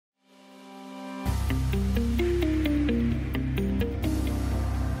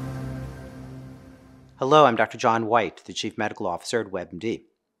Hello, I'm Dr. John White, the Chief Medical Officer at WebMD.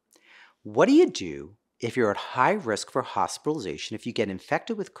 What do you do if you're at high risk for hospitalization if you get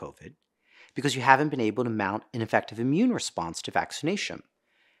infected with COVID because you haven't been able to mount an effective immune response to vaccination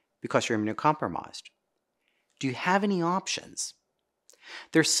because you're immunocompromised? Do you have any options?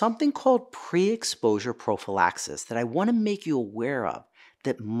 There's something called pre-exposure prophylaxis that I want to make you aware of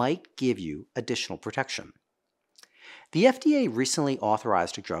that might give you additional protection. The FDA recently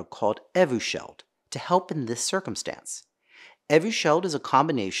authorized a drug called Evusheld to help in this circumstance. Evusheld is a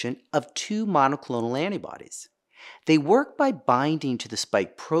combination of two monoclonal antibodies. They work by binding to the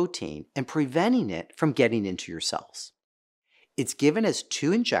spike protein and preventing it from getting into your cells. It's given as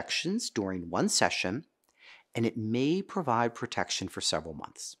 2 injections during one session, and it may provide protection for several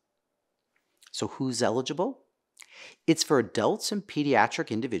months. So who's eligible? It's for adults and pediatric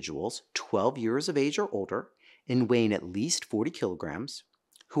individuals 12 years of age or older and weighing at least 40 kilograms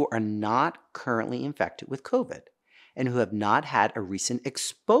who are not currently infected with COVID and who have not had a recent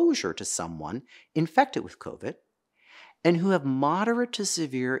exposure to someone infected with COVID, and who have moderate to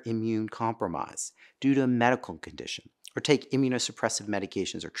severe immune compromise due to a medical condition or take immunosuppressive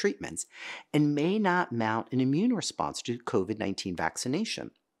medications or treatments and may not mount an immune response to COVID-19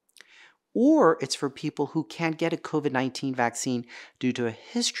 vaccination. Or it's for people who can't get a COVID-19 vaccine due to a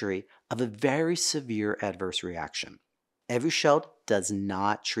history of a very severe adverse reaction. Evusheld does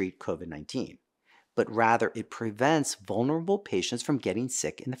not treat COVID-19, but rather it prevents vulnerable patients from getting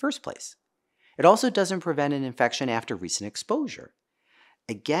sick in the first place. It also doesn't prevent an infection after recent exposure.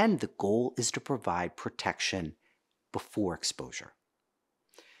 Again, the goal is to provide protection before exposure.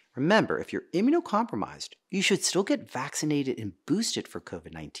 Remember, if you're immunocompromised, you should still get vaccinated and boosted for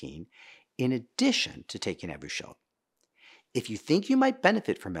COVID-19 in addition to taking Evusheld. If you think you might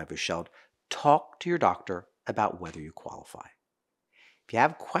benefit from Evusheld, talk to your doctor about whether you qualify. If you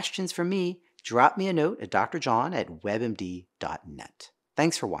have questions for me, drop me a note at drjohn@webmd.net.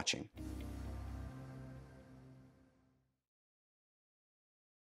 Thanks for watching.